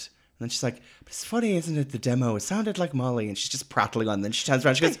 isn't it? And then she's like, but it's funny, isn't it? The demo, it sounded like Molly, and she's just prattling on. And then she turns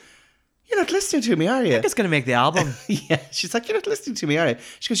around, and she goes, "You're not listening to me, are you?" It's going to make the album. Yeah, she's like, "You're not listening to me, are you?"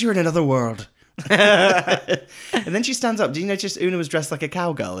 She goes, "You're in another world." And then she stands up. Do you notice Una was dressed like a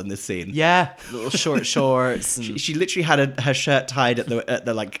cowgirl in this scene? Yeah, little short shorts. And... She literally had her shirt tied at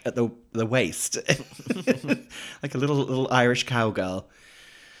the waist, like a little Irish cowgirl.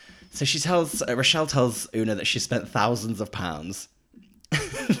 So Rochelle tells Una that she spent thousands of pounds,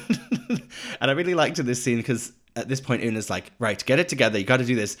 and I really liked in this scene because at this point Una's like, "Right, get it together. You got to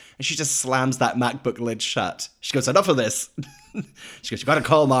do this," and she just slams that MacBook lid shut. She goes, "Enough of this." She goes, "You got to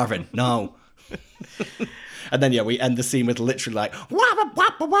call Marvin." No. And then we end the scene with literally like wap,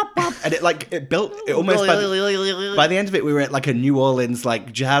 wap, wap, wap, wap. And it built it almost by the end of it we were at like a New Orleans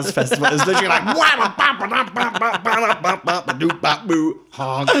like jazz festival. It was literally like wap, wap, wap, wap, wap, wap, wap, wap, doop, bap, boo,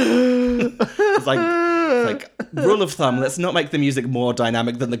 honk. It's like rule of thumb, let's not make the music more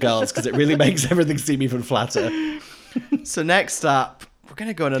dynamic than the girls because it really makes everything seem even flatter. So next up, we're going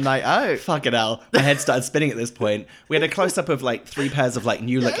to go on a night out. Fucking hell. My head started spinning at this point. We had a close-up of like 3 pairs of like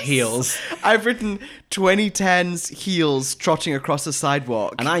new look heels. I've written 2010s heels trotting across the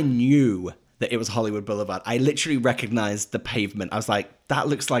sidewalk. And I knew that it was Hollywood Boulevard. I literally recognized the pavement. I was like, that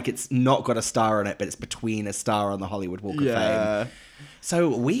looks like it's not got a star on it, but it's between a star on the Hollywood Walk of Fame. So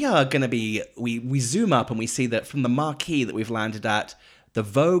we are going to be, we zoom up and we see that from the marquee that we've landed at, the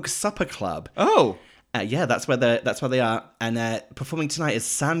Vogue Supper Club. Oh. Yeah, that's where they are. And performing tonight is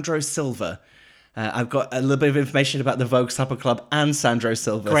Sandro Silva. I've got a little bit of information about the Vogue Supper Club and Sandro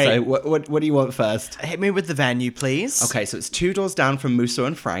Silva. Great. So what do you want first? Hit me with the venue, please. Okay, so it's 2 doors down from Musso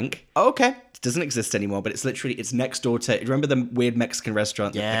and Frank. Okay. It doesn't exist anymore, but it's next door to, remember the weird Mexican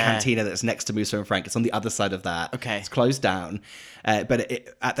restaurant, Yeah. the cantina that's next to Musso and Frank? It's on the other side of that. Okay. It's closed down. But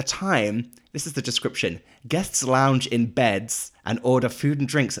at the time, this is the description. Guests lounge in beds and order food and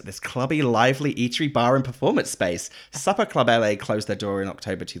drinks at this clubby, lively eatery, bar and performance space. Supper Club LA closed their door in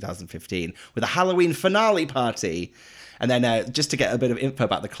October 2015 with a Halloween finale party. And then just to get a bit of info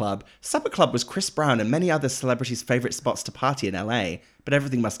about the club, Supper Club was Chris Brown and many other celebrities' favourite spots to party in LA, but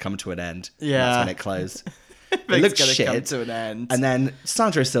everything must come to an end. Yeah. That's when it closed. It It's looked gonna shit. come to an end. And then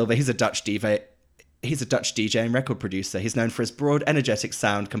Sandro Silva, he's a Dutch diva. He's a Dutch DJ and record producer. He's known for his broad, energetic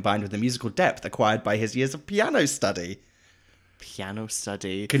sound combined with the musical depth acquired by his years of piano study. Piano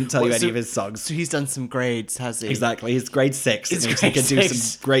study. Couldn't tell you What, any of his songs. So he's done some grades, has he? Exactly. He's grade 6. He's It means grade he can do 6.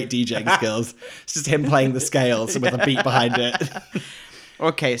 some great DJing skills. It's just him playing the scales with a beat behind it.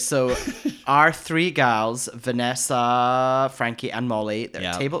 Okay, so our 3 gals, Vanessa, Frankie, and Molly, they're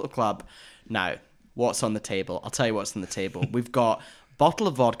Yeah. at table at the club. Now, what's on the table? I'll tell you what's on the table. We've got a bottle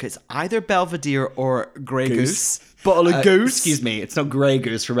of vodka. It's either Belvedere or Grey Goose. Bottle of Goose. Excuse me. It's not Grey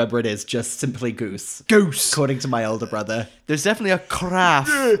Goose. Remember, it is just simply Goose. Goose. According to my older brother. There's definitely a craft.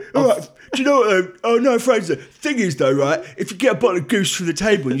 Do you know, oh no, Fraser, the thing is though, right, if you get a bottle of Goose from the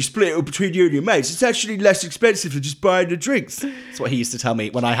table and you split it up between you and your mates, it's actually less expensive than just buying the drinks. That's what he used to tell me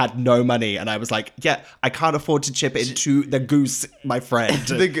when I had no money and I was like, yeah, I can't afford to chip into the Goose, my friend.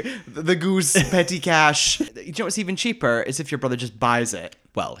 the Goose petty cash. You know what's even cheaper is if your brother just buys it.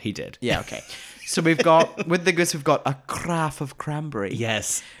 Well, he did. Yeah, okay. So we've got, with the Goose, we've got a carafe of cranberry.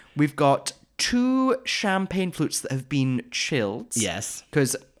 Yes. We've got 2 champagne flutes that have been chilled. Yes.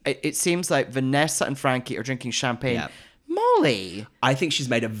 Because it seems like Vanessa and Frankie are drinking champagne. Yeah. Molly. I think she's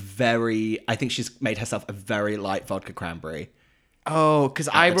made herself a very light vodka cranberry. Oh, because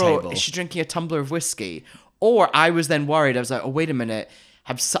I the wrote, table. is she drinking a tumbler of whiskey? Or I was then worried. I was like, oh, wait a minute.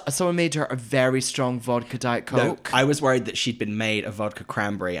 Someone made her a very strong vodka Diet Coke? No, I was worried that she'd been made a vodka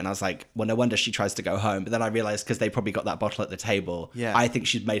cranberry, and I was like, well, no wonder she tries to go home. But then I realized because they probably got that bottle at the table, Yeah. I think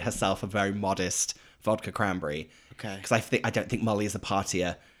she'd made herself a very modest vodka cranberry. Okay. Because I don't think Molly is a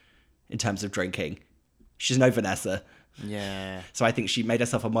partier in terms of drinking. She's no Vanessa. Yeah. So I think she made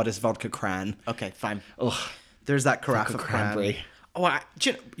herself a modest vodka cran. Okay, fine. Ugh. There's that carafe Vodka of cranberry. cranberry. Oh,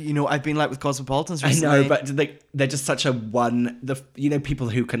 you know, I've been like with Cosmopolitans I recently. know, but they're just such a people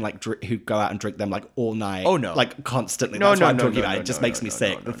who can like who go out and drink them like all night. Oh, no. Like constantly. No, That's no, what I'm no, talking no, about. no, It just no, makes no, me no,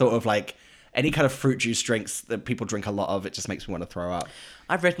 sick. no, The no, thought of like any kind of fruit juice drinks that people drink a lot of, it just makes me want to throw up.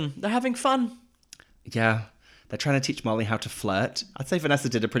 I've written, they're having fun. Yeah. They're trying to teach Molly how to flirt. I'd say Vanessa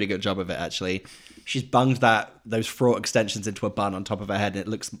did a pretty good job of it, actually. She's bunged those fraught extensions into a bun on top of her head, and it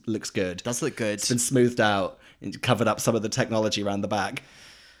looks good. Does look good. It's been smoothed out and covered up some of the technology around the back.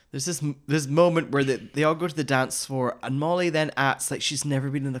 There's this moment where they all go to the dance floor, and Molly then acts like she's never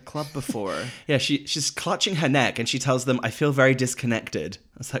been in a club before. Yeah, she's clutching her neck, and she tells them, "I feel very disconnected."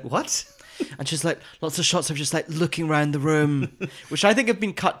 I was like, what? And she's like, lots of shots of just like looking around the room, which I think have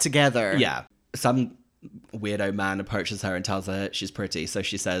been cut together. Yeah. Some weirdo man approaches her and tells her she's pretty, so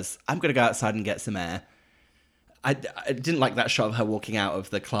she says, "I'm going to go outside and get some air." I didn't like that shot of her walking out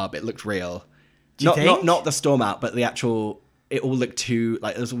of the club. It looked real. Not the storm out, but the actual... It all looked too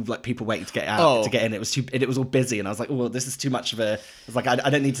like there was all like people waiting to get out to get in. It was all busy, and I was like, "Oh, this is too much of a." I was like, "I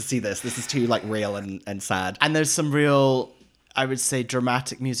don't need to see this. This is too like real and sad." And there's some real, I would say,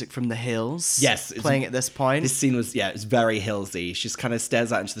 dramatic music from The Hills. Yes, playing at this point. This scene was it's very Hillsy. She just kind of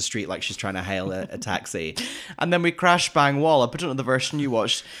stares out into the street like she's trying to hail a taxi. And then we crash bang wall. I don't know the version you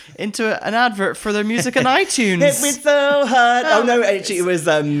watched into an advert for their music on iTunes. Hit me so hard. Oh no, actually, it was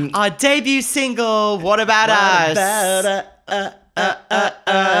our debut single. What about us?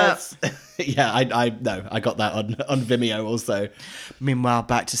 Yeah, I got that on Vimeo also. Meanwhile,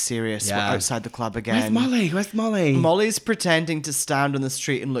 back to Sirius. We're outside the club again. Where's Molly? Molly's pretending to stand on the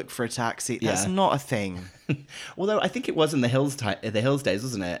street and look for a taxi. That's not a thing. Although I think it was in the Hills days,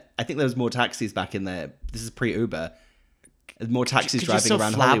 wasn't it? I think there was more taxis back in there. This is pre-Uber. More taxis driving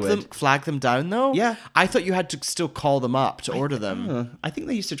around Hollywood. Flag them down though? Yeah. I thought you had to still call them up to order them. I think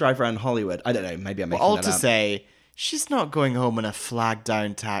they used to drive around Hollywood. I don't know. Maybe I'm making All that to up. say, she's not going home in a flagged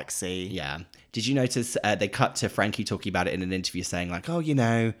down taxi. Yeah. Did you notice they cut to Frankie talking about it in an interview saying like, "Oh, you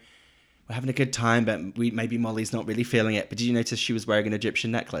know, we're having a good time, but maybe Molly's not really feeling it." But did you notice she was wearing an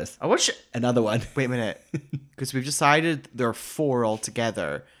Egyptian necklace? I watch Another one. Wait a minute. Because we've decided there are 4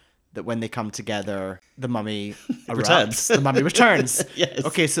 altogether. That when they come together, the mummy returns. The mummy returns. Yes.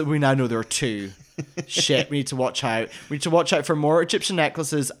 Okay, so we now know there are 2. Shit, we need to watch out. We need to watch out for more Egyptian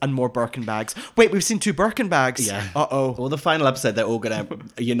necklaces and more Birkin bags. Wait, we've seen 2 Birkin bags. Yeah. Uh-oh. Well, the final episode, they're all going to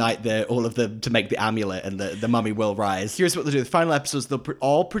unite all of them to make the amulet, and the mummy will rise. Here's what they'll do. The final episodes, they'll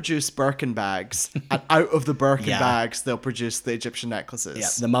all produce Birkin bags, and out of the Birkin bags, they'll produce the Egyptian necklaces. Yeah,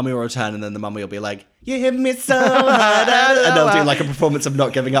 the mummy will return, and then the mummy will be like, "You hit me so hard," and they'll do like a performance of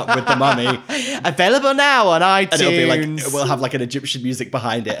Not Giving Up with the mummy. Available now on iTunes. And it'll be like, we'll have like an Egyptian music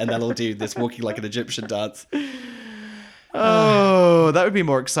behind it, and they'll all do this walking like an Egyptian dance. Oh, that would be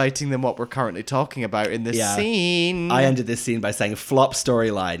more exciting than what we're currently talking about in this Yeah. scene. I ended this scene by saying, "Flop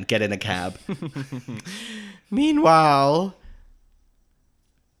storyline, get in a cab." Meanwhile...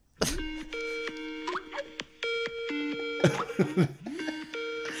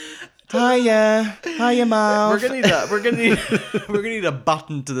 Hiya, Mom. We're gonna need a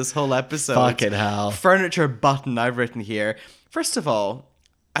button to this whole episode. Fucking hell. Furniture button I've written here. First of all,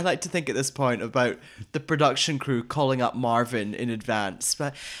 I like to think at this point about the production crew calling up Marvin in advance.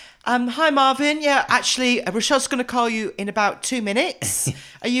 But hi Marvin. Yeah, actually, Rochelle's gonna call you in about 2 minutes.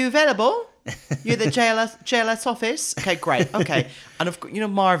 Are you available? You're the JLS office? Okay, great. Okay. And of course,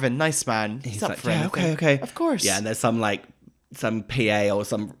 Marvin, nice man. He's up like, for "Yeah, anything. okay. Of course. Yeah, and there's some PA or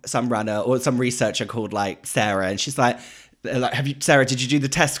some runner or some researcher called like Sarah, and she's like, Sarah, did you do the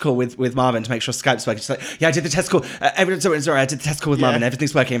test call with Marvin to make sure Skype's working? She's like, "Yeah, I did the test call. Everything's all right. I did the test call with Marvin.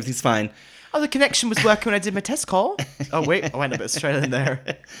 Everything's working. Everything's fine." Oh, the connection was working when I did my test call. Oh, wait, I went a bit Australian there.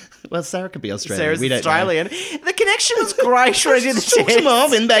 Well, Sarah could be Australian. Sarah's we don't Australian. The connection was great when I did the Talk to test.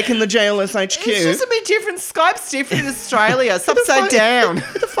 Marvin back in the JLS HQ. It's just a bit different. Skype's different in Australia. It's upside down.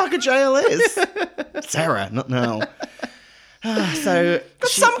 What the fuck a jail is? Sarah, not now. So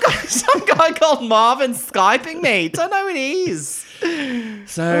Some guy called Marvin Skyping me. Don't know who he is.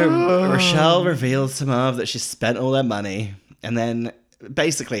 Rochelle reveals to Marv that she's spent all their money, and then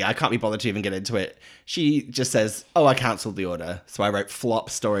basically, I can't be bothered to even get into it. She just says, "Oh, I cancelled the order." So I wrote flop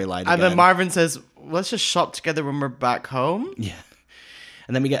storyline. And then Marvin says, "Let's just shop together when we're back home." Yeah.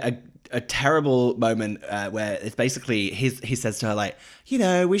 And then we get a terrible moment where it's basically he says to her like,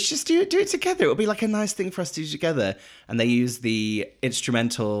 "We should just do it together. It'll be like a nice thing for us to do together." And they use the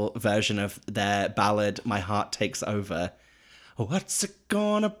instrumental version of their ballad, "My Heart Takes Over." What's it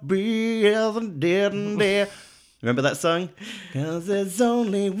gonna be? Remember that song? 'Cause there's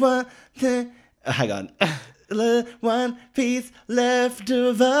only one thing. Hang on. One piece left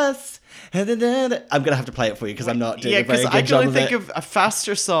of us. I'm gonna have to play it for you because I'm not doing a very good job of it. I can only think of a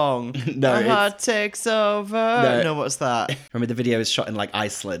faster song. No, My heart takes over. No, what's that? Remember the video is shot in like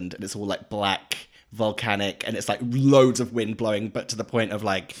Iceland and it's all like black volcanic, and it's like loads of wind blowing, but to the point of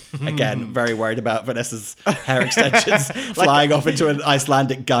like, again, very worried about Vanessa's hair extensions flying off into an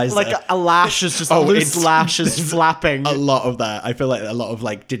Icelandic geyser. Like a lash is just loose lashes flapping. A lot of that. I feel like a lot of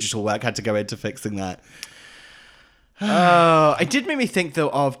like digital work had to go into fixing that. Oh, it did make me think though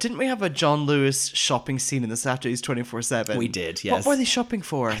of, didn't we have a John Lewis shopping scene in the Saturdays 24/7? We did, yes. What were they shopping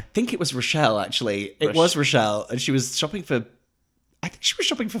for? I think it was Rochelle, actually. It was Rochelle, and she was shopping for... I think she was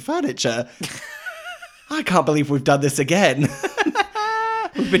shopping for furniture. I can't believe we've done this again.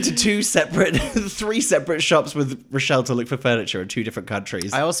 We've been to three separate shops with Rochelle to look for furniture in 2 different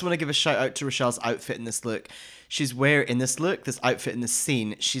countries. I also want to give a shout out to Rochelle's outfit in this look. She's wearing, this outfit in this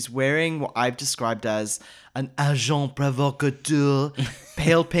scene, she's wearing what I've described as an agent provocateur,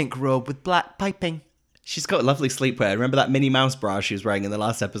 pale pink robe with black piping. She's got lovely sleepwear. Remember that Minnie Mouse bra she was wearing in the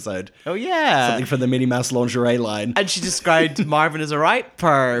last episode? Oh, yeah. Something from the Minnie Mouse lingerie line. And she described Marvin as a right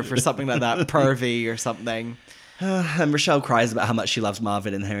perv or something like that, pervy or something. And Rochelle cries about how much she loves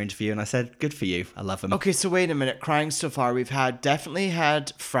Marvin in her interview, and I said, good for you. I love him. Okay, so wait a minute. Crying so far, we've definitely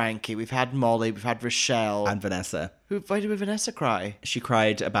had Frankie, we've had Molly, we've had Rochelle. And Vanessa. Why did Vanessa cry? She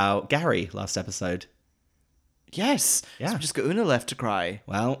cried about Gary last episode. Yes. Yeah. So we've just got Una left to cry.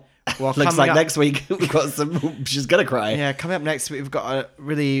 Well, Well, looks coming like up- next week we've got some... She's going to cry. Yeah, coming up next week, we've got a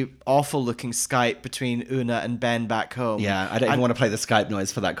really awful looking Skype between Una and Ben back home. Yeah, I don't even want to play the Skype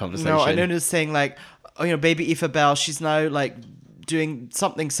noise for that conversation. No, and Una's saying like, oh, you know, baby Aoife Bell, she's now like doing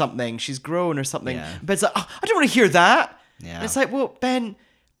something. She's grown or something. Yeah. Ben's like, oh, I don't want to hear that. Yeah. And it's like, well, Ben,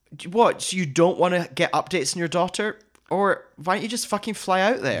 what? You don't want to get updates on your daughter? Or why don't you just fucking fly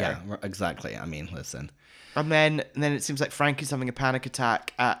out there? Yeah, exactly. I mean, listen. And then it seems like Frankie's having a panic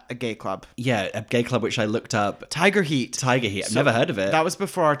attack at a gay club. Yeah, a gay club which I looked up. Tiger Heat. Tiger Heat. I've never heard of it. That was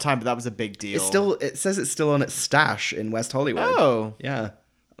before our time, but that was a big deal. It says it's still on its stash in West Hollywood. Oh. Yeah.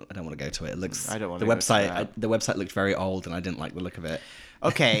 I don't want to go to it. It looks... I don't want the to go to website. that. The website looked very old and I didn't like the look of it.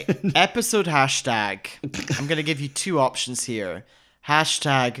 Okay, episode hashtag. I'm going to give you 2 options here.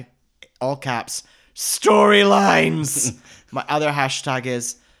 Hashtag, all caps, storylines. My other hashtag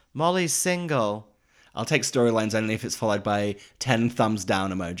is Molly's single. I'll take storylines only if it's followed by 10 thumbs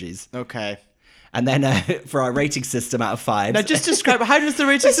down emojis. Okay. And then for our rating system out of 5. Now just describe, how does the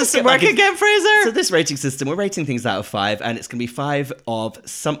rating system work Okay, again, Fraser? So this rating system, we're rating things out of 5, and it's going to be 5 of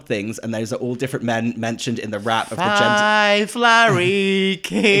somethings, and those are all different men mentioned in the rap of the gentleman. 5 Larry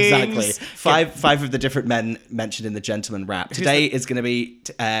Kings. Exactly. Five of the different men mentioned in the gentleman rap. Today is going to be,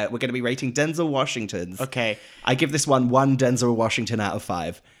 we're going to be rating Denzel Washington's. Okay. I give this one Denzel Washington out of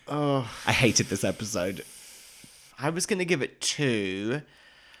 5. Oh. I hated this episode. I was going to give it 2.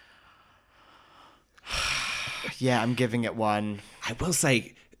 Yeah, I'm giving it 1. I will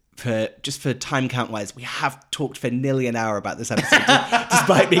say, for time count wise, we have talked for nearly an hour about this episode,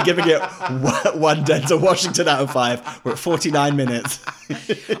 despite me giving it 1 Denzel Washington out of 5. We're at 49 minutes.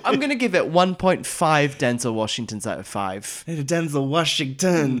 I'm going to give it 1.5 Denzel Washingtons out of 5. Denzel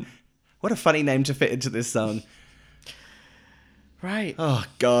Washington. What a funny name to fit into this song. Right. Oh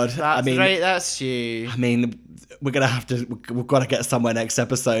God. That's right, that's you. I mean, we've got to get somewhere next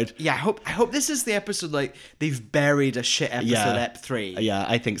episode. Yeah, I hope this is the episode, like, they've buried a shit episode, Ep 3. Yeah,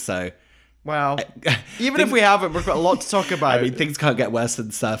 I think so. Well, even if we haven't, we've got a lot to talk about. I mean, things can't get worse than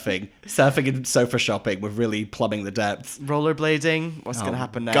surfing. Surfing and sofa shopping, we're really plumbing the depths. Rollerblading, what's going to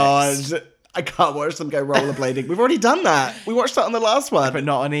happen next? God, I can't watch them go rollerblading. We've already done that. We watched that on the last one. But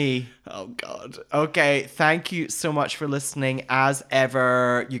not on E. Oh, God. Okay, thank you so much for listening. As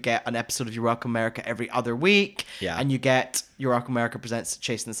ever, you get an episode of You're Welcome America every other week. Yeah. And you get You're Welcome America Presents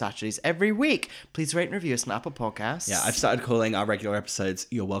Chasing the Saturdays every week. Please rate and review us on Apple Podcasts. Yeah, I've started calling our regular episodes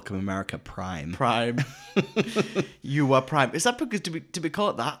You're Welcome America Prime. Prime. You Are Prime. Is that because, did we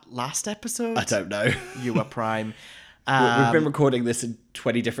call it that last episode? I don't know. You Are Prime. We've been recording this in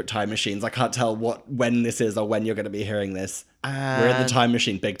 20 different time machines. I can't tell when this is or when you're going to be hearing this. We're in the time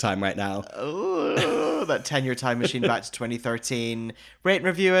machine big time right now. Oh, that 10-year time machine back to 2013. Rate and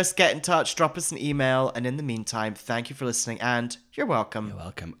review us, get in touch, drop us an email, and in the meantime, thank you for listening, and you're welcome. You're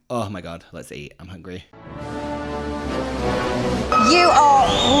welcome. Oh my God, let's eat. I'm hungry. You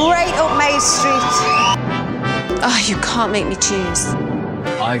are right up my street. Oh, you can't make me choose.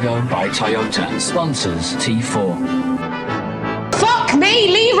 Igo by Toyota sponsors T4. Fuck me,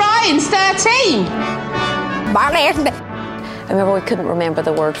 Lee Ryan's 13. I remember we couldn't remember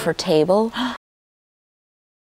the word for table.